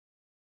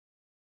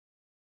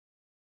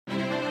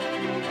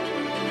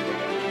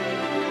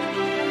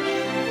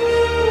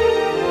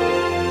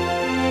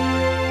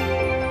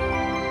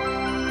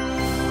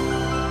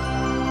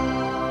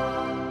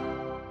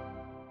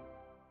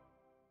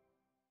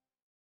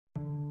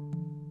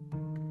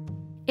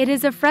It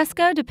is a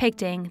fresco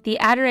depicting the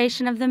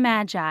adoration of the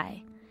Magi.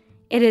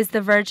 It is the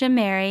Virgin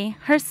Mary,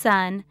 her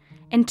son,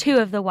 and 2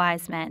 of the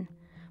wise men.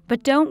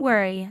 But don't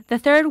worry, the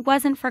third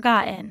wasn't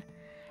forgotten.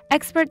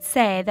 Experts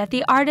say that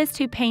the artist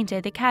who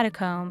painted the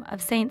catacomb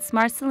of Saints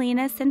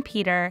Marcellinus and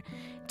Peter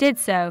did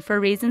so for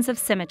reasons of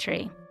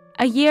symmetry.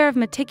 A year of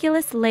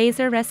meticulous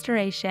laser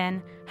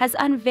restoration has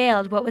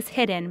unveiled what was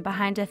hidden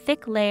behind a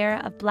thick layer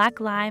of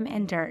black lime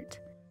and dirt.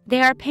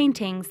 They are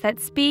paintings that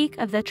speak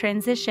of the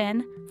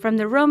transition from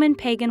the Roman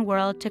pagan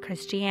world to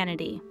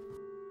Christianity.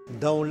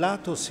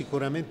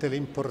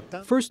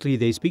 Firstly,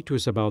 they speak to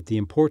us about the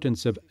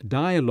importance of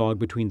dialogue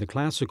between the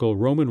classical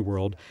Roman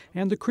world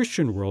and the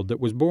Christian world that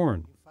was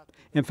born.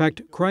 In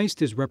fact,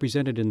 Christ is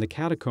represented in the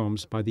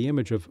catacombs by the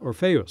image of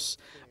Orpheus,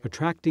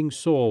 attracting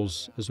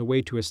souls as a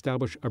way to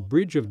establish a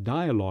bridge of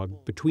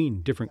dialogue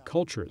between different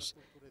cultures,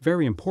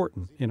 very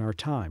important in our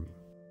time.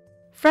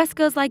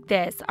 Frescoes like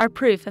this are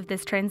proof of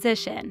this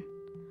transition.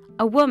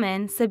 A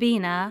woman,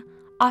 Sabina,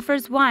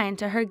 offers wine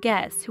to her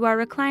guests who are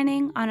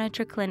reclining on a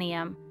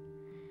triclinium.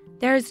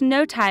 There is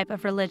no type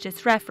of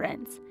religious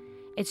reference.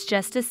 It's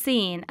just a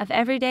scene of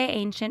everyday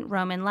ancient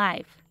Roman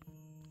life.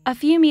 A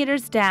few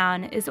meters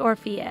down is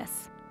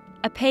Orpheus,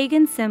 a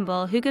pagan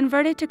symbol who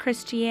converted to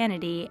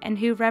Christianity and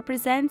who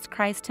represents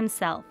Christ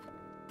himself.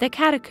 The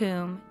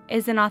catacomb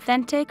is an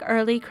authentic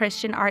early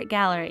Christian art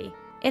gallery.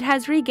 It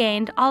has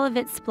regained all of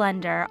its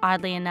splendor,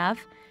 oddly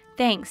enough,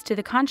 thanks to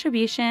the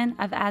contribution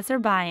of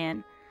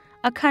Azerbaijan,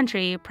 a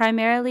country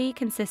primarily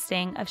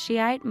consisting of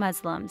Shiite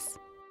Muslims.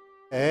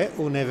 It's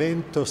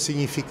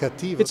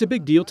a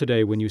big deal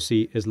today when you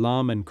see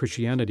Islam and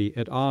Christianity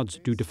at odds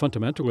due to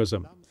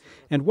fundamentalism.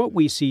 And what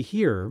we see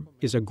here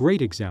is a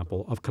great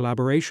example of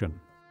collaboration.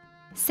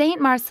 Saint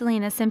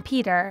Marcellinus and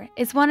Peter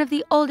is one of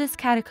the oldest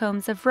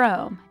catacombs of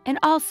Rome and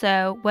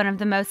also one of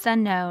the most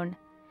unknown.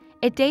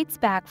 It dates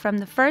back from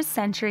the 1st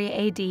century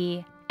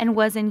AD and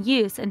was in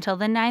use until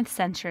the 9th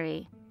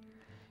century.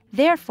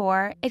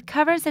 Therefore, it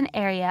covers an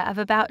area of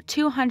about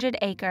 200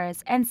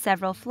 acres and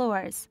several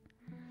floors.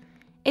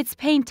 Its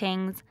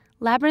paintings,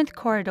 labyrinth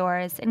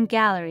corridors, and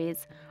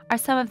galleries are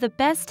some of the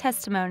best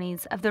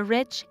testimonies of the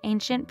rich,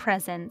 ancient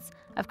presence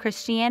of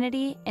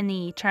Christianity in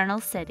the Eternal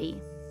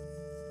City.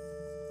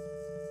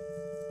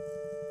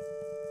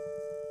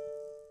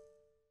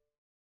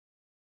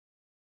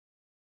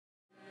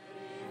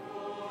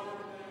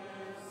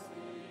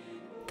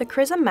 The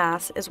Chrism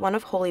Mass is one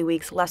of Holy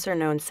Week's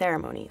lesser-known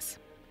ceremonies.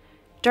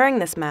 During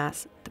this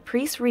Mass, the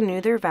priests renew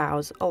their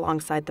vows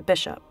alongside the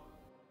bishop.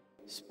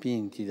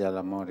 Spinti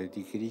dall'amore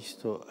di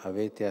Cristo,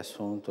 avete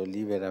assunto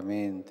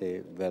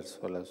liberamente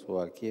verso la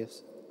sua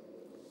Chiesa?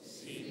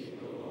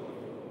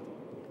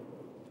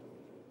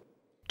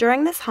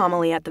 During this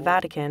homily at the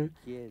Vatican,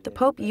 the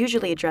Pope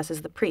usually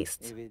addresses the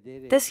priests.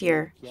 This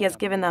year, he has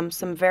given them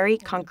some very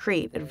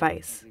concrete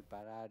advice.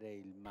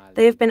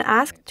 They have been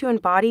asked to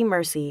embody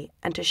mercy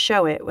and to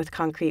show it with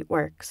concrete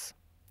works.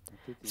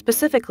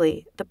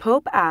 Specifically, the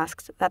Pope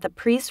asks that the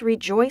priests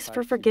rejoice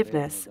for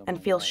forgiveness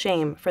and feel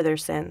shame for their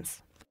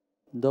sins.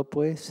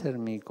 Dopo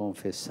essermi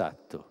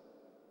confessato,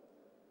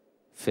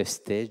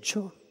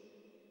 festeggio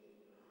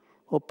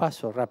o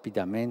passo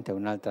rapidamente a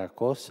un'altra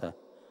cosa?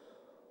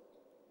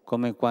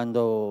 Come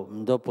quando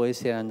dopo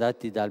essere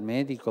andati dal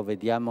medico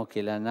vediamo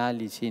che le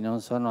analisi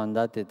non sono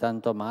andate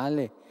tanto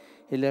male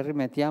e le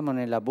rimettiamo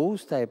nella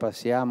busta e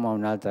passiamo a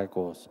un'altra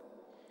cosa.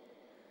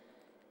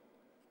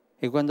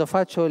 E quando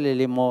faccio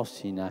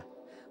l'elemosina,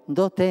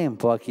 do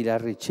tempo a chi la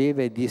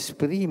riceve di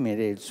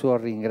esprimere il suo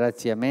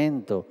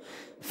ringraziamento,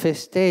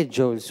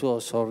 festeggio il suo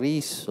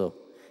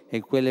sorriso e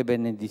quelle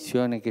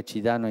benedizioni che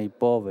ci danno i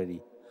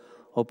poveri,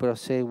 o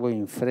proseguo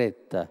in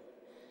fretta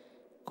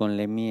con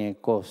le mie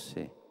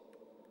cose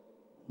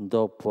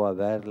dopo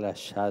aver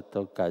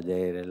lasciato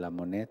cadere la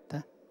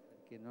moneta?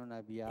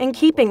 In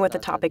keeping with the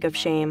topic of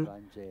shame,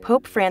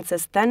 Pope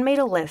Francis then made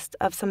a list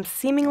of some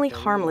seemingly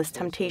harmless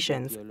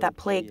temptations that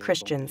plague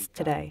Christians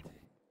today.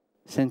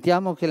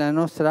 Sentiamo che la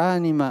nostra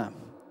anima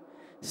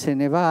se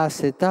ne va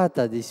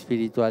assetata di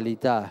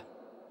spiritualità,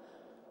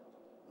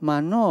 ma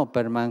non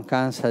per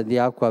mancanza di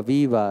acqua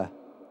viva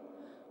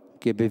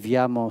che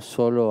beviamo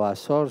solo a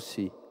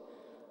sorsi,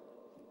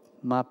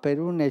 ma per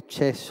un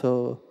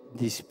eccesso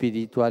di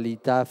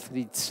spiritualità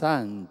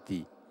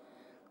frizzanti,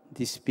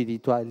 di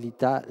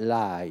spiritualità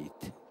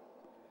light.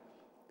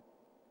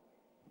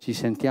 Ci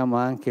sentiamo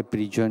anche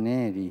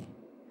prigionieri,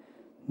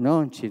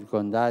 non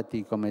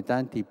circondati come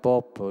tanti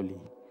popoli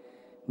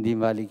di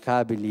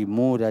invalicabili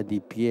mura di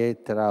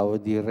pietra o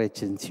di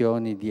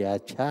recinzioni di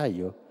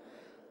acciaio,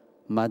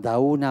 ma da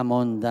una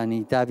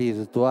mondanità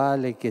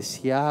virtuale che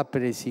si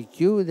apre e si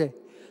chiude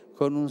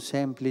con un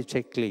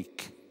semplice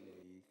click.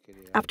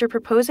 After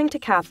proposing to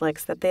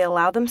Catholics that they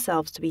allow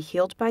themselves to be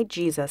healed by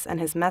Jesus and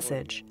his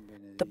message,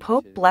 the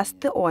Pope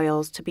blessed the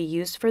oils to be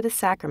used for the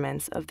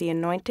sacraments of the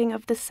anointing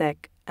of the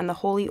sick and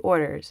the holy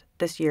orders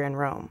this year in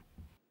Rome.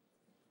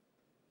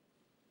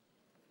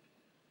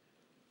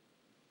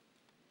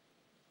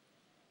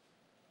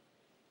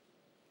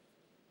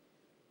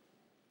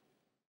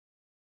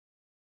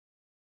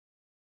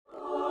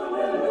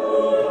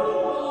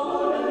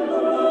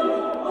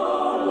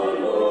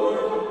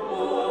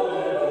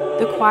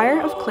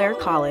 choir of Clare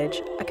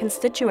College, a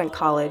constituent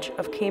college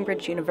of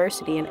Cambridge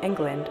University in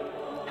England,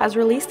 has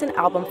released an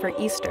album for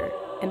Easter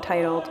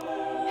entitled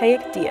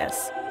Haec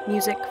Dies,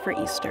 Music for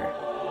Easter.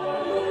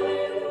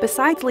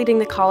 Besides leading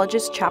the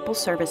college's chapel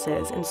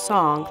services in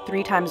song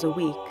 3 times a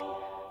week,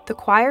 the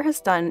choir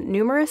has done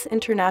numerous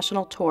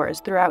international tours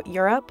throughout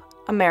Europe,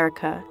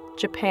 America,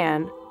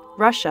 Japan,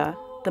 Russia,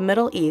 the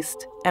Middle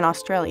East, and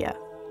Australia.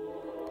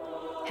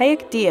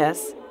 Haec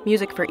Dies,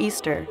 Music for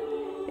Easter,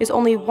 is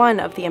only one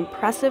of the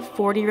impressive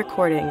 40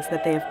 recordings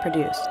that they have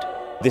produced.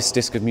 This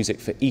disc of music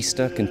for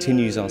Easter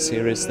continues our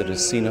series that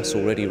has seen us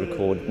already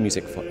record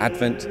music for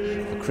Advent,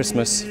 for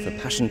Christmas, for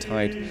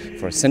Passiontide,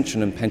 for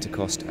Ascension and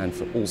Pentecost, and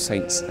for All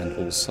Saints and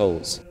All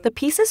Souls. The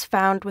pieces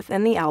found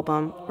within the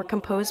album were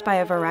composed by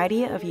a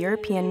variety of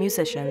European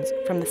musicians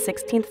from the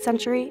 16th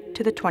century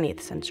to the 20th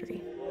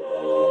century.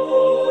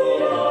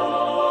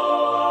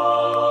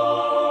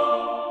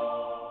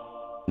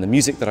 The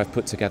music that I've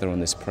put together on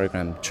this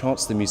program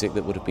charts the music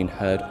that would have been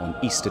heard on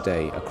Easter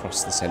Day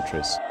across the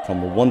centuries,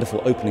 from a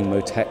wonderful opening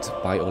motet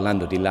by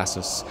Orlando di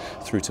Lassus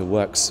through to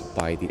works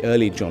by the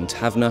early John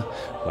Tavener,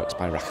 works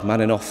by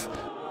Rachmaninoff,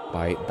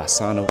 by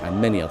Bassano, and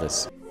many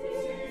others.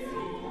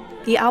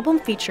 The album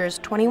features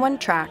 21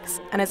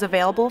 tracks and is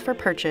available for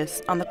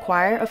purchase on the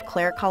Choir of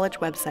Clare College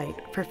website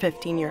for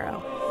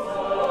 €15.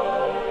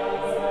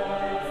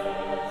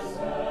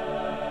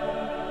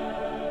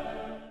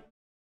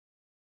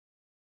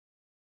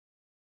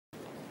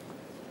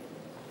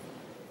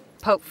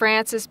 Pope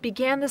Francis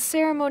began the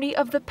ceremony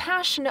of the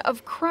Passion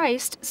of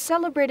Christ,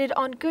 celebrated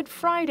on Good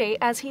Friday,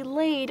 as he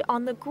laid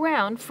on the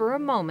ground for a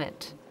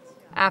moment.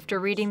 After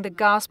reading the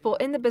Gospel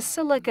in the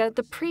Basilica,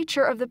 the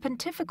preacher of the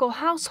pontifical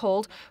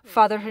household,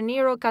 Father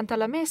Raniero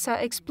Cantalamessa,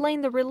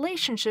 explained the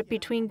relationship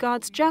between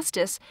God's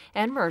justice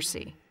and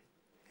mercy.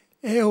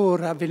 È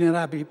ora,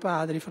 venerabili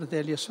padri,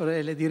 fratelli e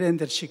sorelle, di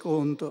renderci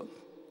conto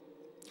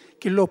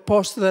che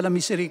l'opposto della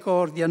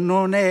misericordia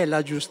non è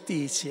la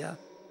giustizia,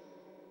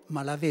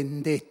 ma la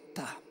vendetta.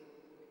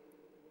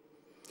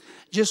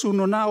 Gesù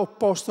non ha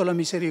opposto la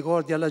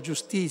misericordia alla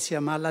giustizia,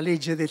 ma alla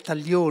legge del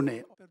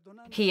taglione.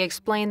 He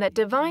explained that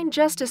divine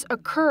justice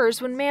occurs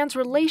when man's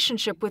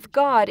relationship with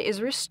God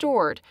is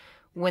restored.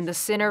 When the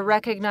sinner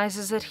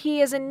recognizes that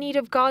he is in need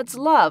of God's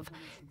love,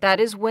 that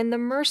is when the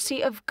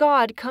mercy of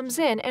God comes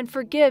in and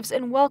forgives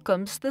and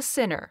welcomes the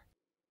sinner.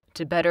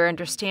 To better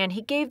understand,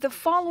 he gave the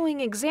following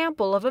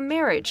example of a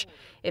marriage.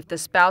 If the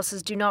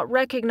spouses do not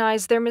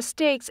recognize their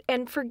mistakes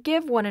and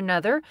forgive one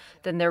another,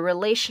 then their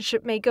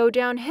relationship may go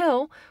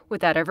downhill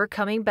without ever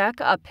coming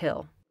back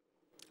uphill.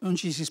 Non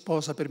ci si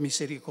sposa per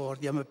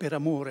misericordia, ma per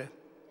amore.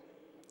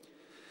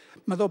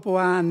 Ma dopo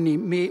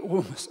anni,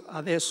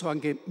 adesso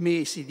anche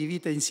mesi di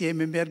vita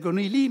insieme, emergono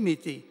i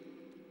limiti,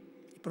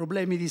 i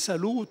problemi di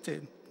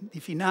salute,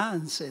 di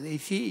finanze, dei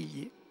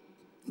figli.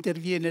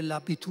 Interviene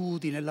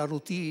l'abitudine, la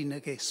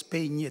routine che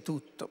spegne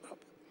tutto.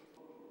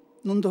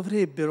 Non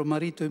dovrebbero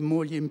marito e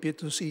moglie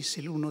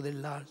impietosirsi l'uno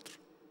dell'altro.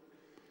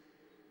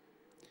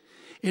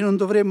 E non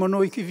dovremmo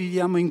noi che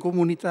viviamo in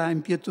comunità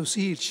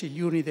impietosirci gli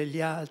uni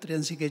degli altri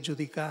anziché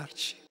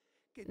giudicarci.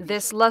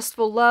 This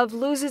lustful love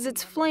loses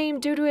its flame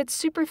due to its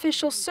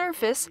superficial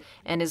surface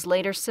and is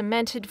later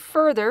cemented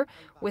further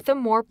with a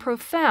more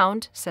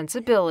profound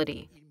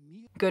sensibility.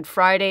 Good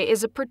Friday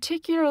is a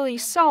particularly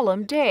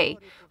solemn day,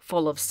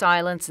 full of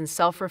silence and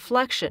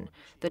self-reflection.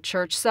 The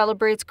Church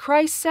celebrates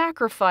Christ's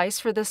sacrifice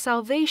for the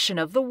salvation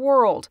of the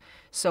world,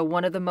 so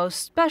one of the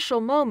most special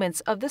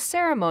moments of the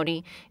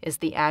ceremony is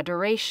the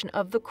adoration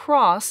of the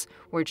cross,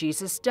 where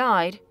Jesus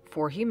died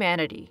for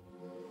humanity.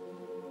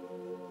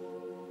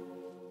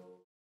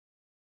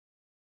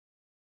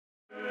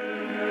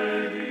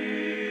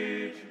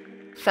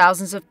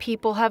 Thousands of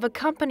people have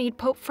accompanied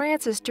Pope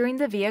Francis during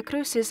the Via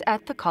Crucis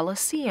at the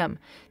Colosseum.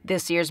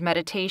 This year's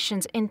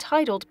meditations,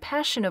 entitled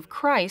Passion of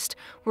Christ,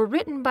 were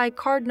written by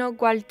Cardinal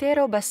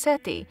Gualtiero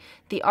Bassetti,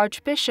 the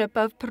Archbishop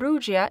of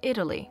Perugia,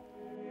 Italy.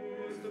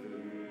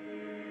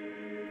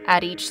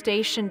 At each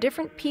station,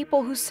 different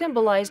people who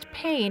symbolized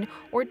pain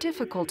or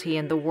difficulty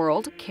in the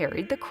world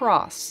carried the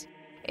cross.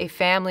 A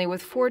family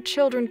with 4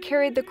 children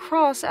carried the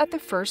cross at the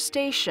first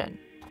station.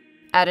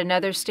 At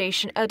another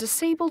station, a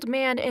disabled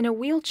man in a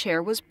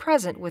wheelchair was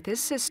present with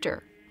his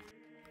sister.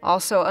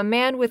 Also, a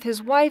man with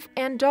his wife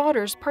and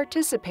daughters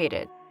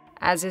participated.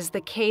 As is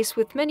the case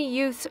with many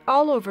youths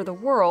all over the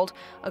world,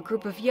 a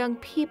group of young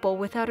people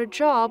without a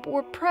job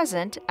were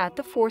present at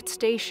the 4th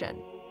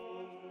station.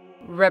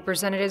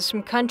 Representatives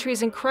from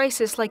countries in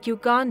crisis like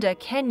Uganda,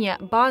 Kenya,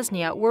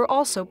 Bosnia were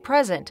also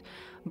present,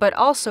 but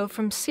also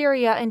from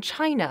Syria and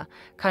China,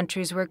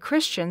 countries where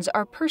Christians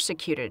are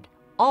persecuted.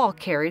 All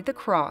carried the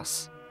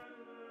cross.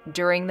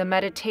 During the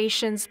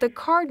meditations, the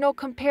Cardinal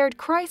compared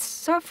Christ's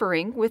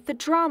suffering with the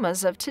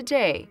dramas of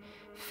today: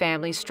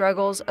 family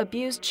struggles,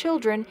 abused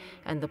children,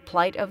 and the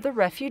plight of the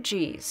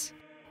refugees.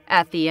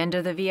 At the end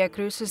of the Via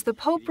Crucis, the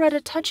Pope read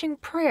a touching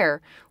prayer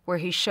where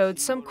he showed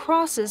some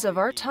crosses of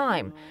our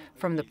time,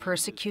 from the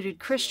persecuted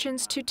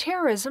Christians to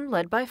terrorism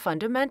led by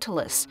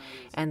fundamentalists,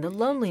 and the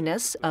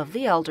loneliness of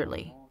the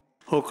elderly.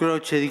 O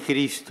croce di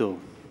Cristo,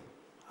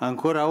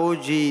 Ancora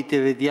oggi ti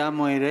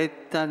vediamo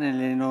eretta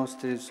nelle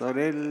nostre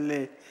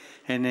sorelle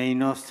e nei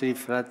nostri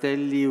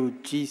fratelli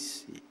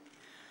uccisi,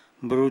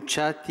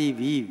 bruciati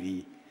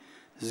vivi,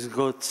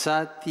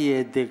 sgozzati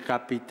e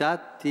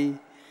decapitati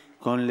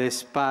con le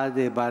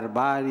spade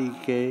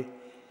barbariche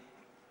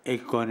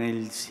e con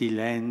il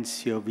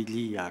silenzio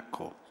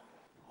vigliaco.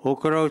 O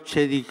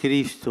croce di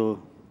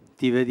Cristo,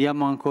 ti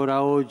vediamo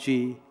ancora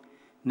oggi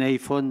nei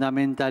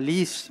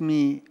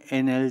fondamentalismi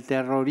e nel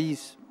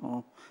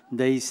terrorismo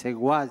dei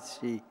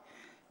seguaci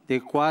di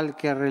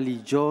qualche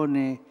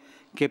religione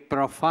che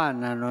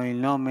profanano il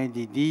nome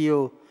di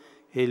Dio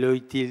e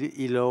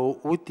lo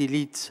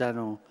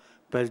utilizzano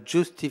per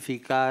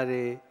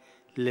giustificare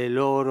le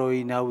loro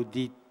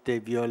inaudite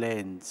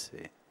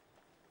violenze.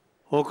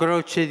 O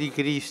croce di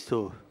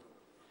Cristo,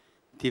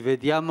 ti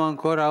vediamo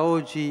ancora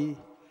oggi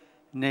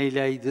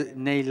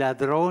nei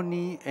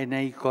ladroni e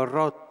nei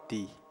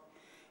corrotti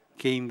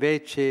che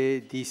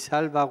invece di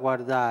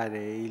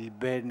salvaguardare il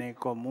bene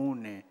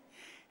comune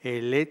e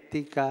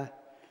l'etica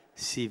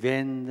si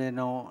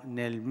vendono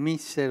nel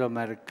misero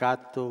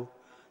mercato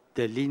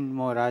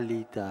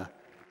dell'immoralità.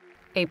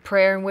 A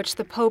prayer in which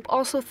the Pope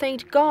also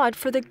thanked God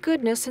for the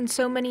goodness in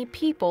so many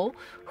people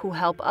who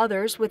help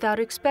others without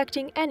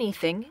expecting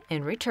anything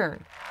in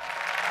return.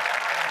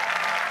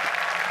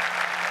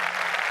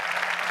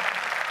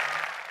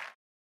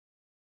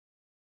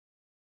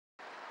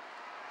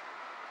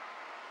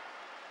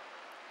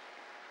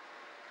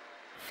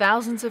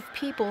 Thousands of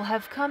people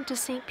have come to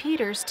St.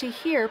 Peter's to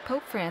hear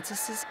Pope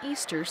Francis's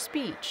Easter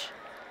speech.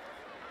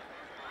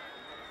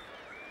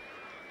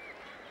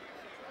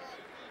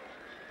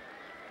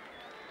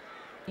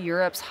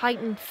 Europe's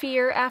heightened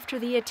fear after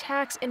the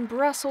attacks in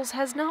Brussels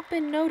has not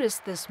been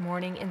noticed this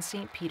morning in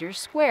St. Peter's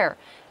Square,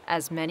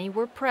 as many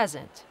were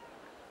present.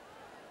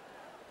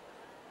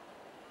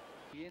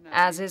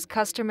 As is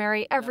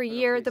customary every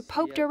year, the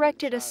Pope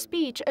directed a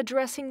speech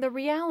addressing the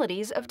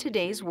realities of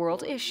today's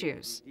world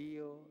issues.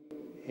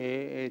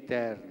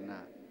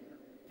 Eterna.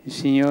 Il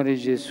Signore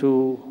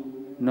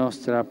Gesù,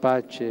 nostra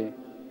pace,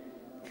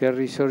 che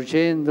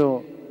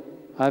risorgendo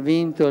ha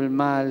vinto il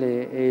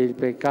male e il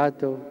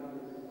peccato,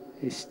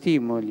 e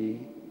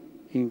stimoli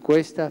in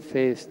questa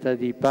festa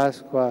di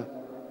Pasqua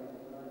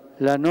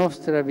la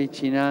nostra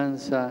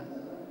vicinanza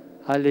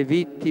alle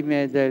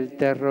vittime del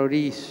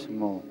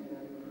terrorismo,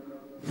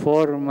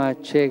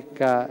 forma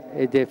cieca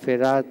ed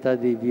efferata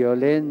di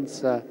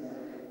violenza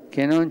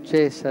che non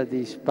cessa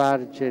di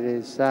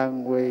spargere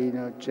sangue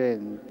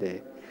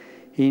innocente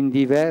in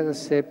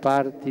diverse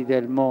parti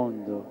del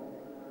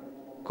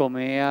mondo,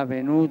 come è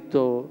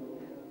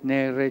avvenuto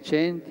nei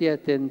recenti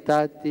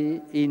attentati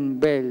in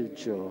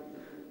Belgio,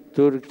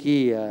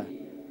 Turchia,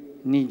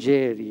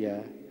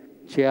 Nigeria,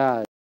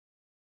 Chad.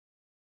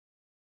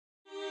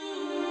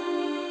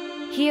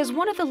 He is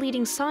one of the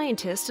leading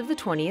scientists of the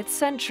 20th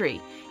century.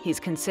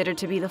 He's considered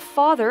to be the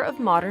father of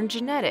modern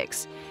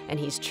genetics, and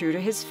he's true to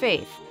his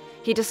faith.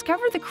 He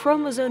discovered the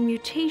chromosome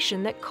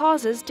mutation that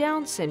causes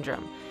Down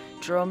syndrome.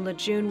 Jerome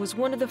Lejeune was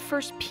one of the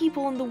first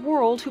people in the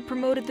world who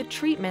promoted the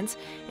treatments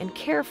and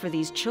care for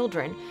these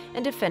children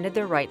and defended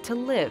their right to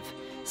live,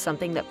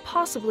 something that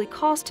possibly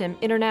cost him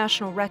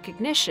international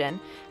recognition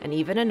and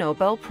even a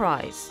Nobel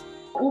Prize.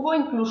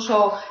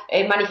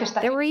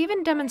 There were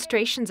even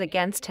demonstrations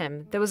against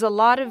him. There was a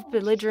lot of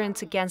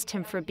belligerence against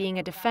him for being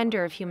a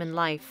defender of human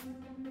life.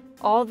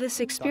 All this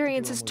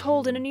experience is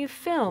told in a new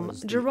film,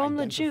 Jerome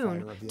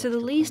Lejeune, to the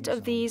least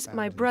of these,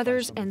 my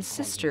brothers and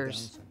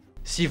sisters.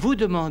 Si vous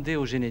demandez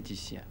aux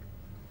généticiens,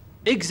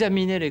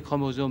 examinez les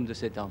chromosomes de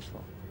cet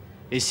enfant,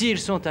 et s'ils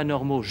sont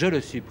anormaux, je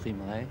le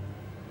supprimerai,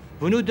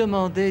 vous nous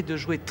demandez de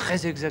jouer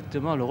très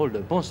exactement le rôle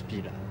de Ponce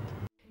Pilate.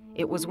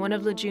 It was one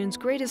of Lejeune's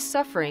greatest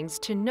sufferings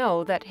to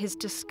know that his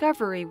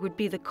discovery would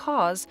be the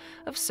cause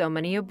of so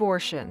many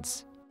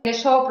abortions.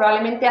 This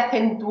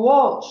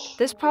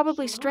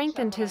probably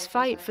strengthened his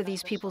fight for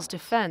these people's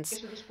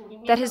defense,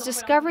 that his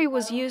discovery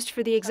was used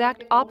for the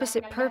exact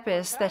opposite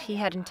purpose that he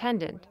had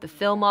intended. The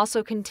film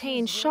also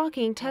contains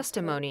shocking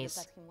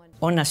testimonies.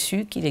 On a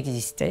su qu'il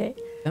existait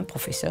un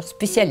professeur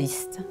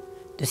spécialiste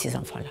de ces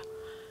enfants-là.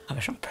 Ah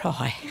ben, j'en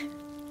pleurais.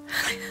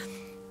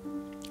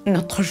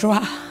 Notre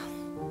joie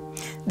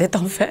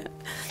d'être enfin,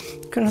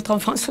 que notre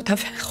enfant soit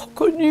enfin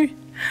reconnu.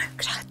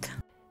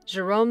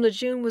 Jerome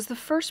Lejeune was the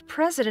first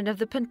president of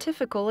the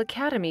Pontifical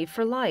Academy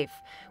for Life,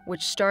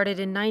 which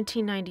started in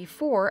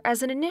 1994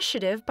 as an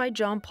initiative by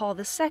John Paul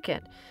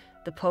II.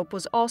 The Pope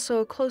was also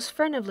a close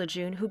friend of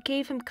Lejeune who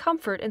gave him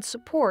comfort and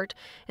support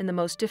in the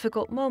most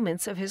difficult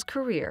moments of his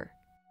career.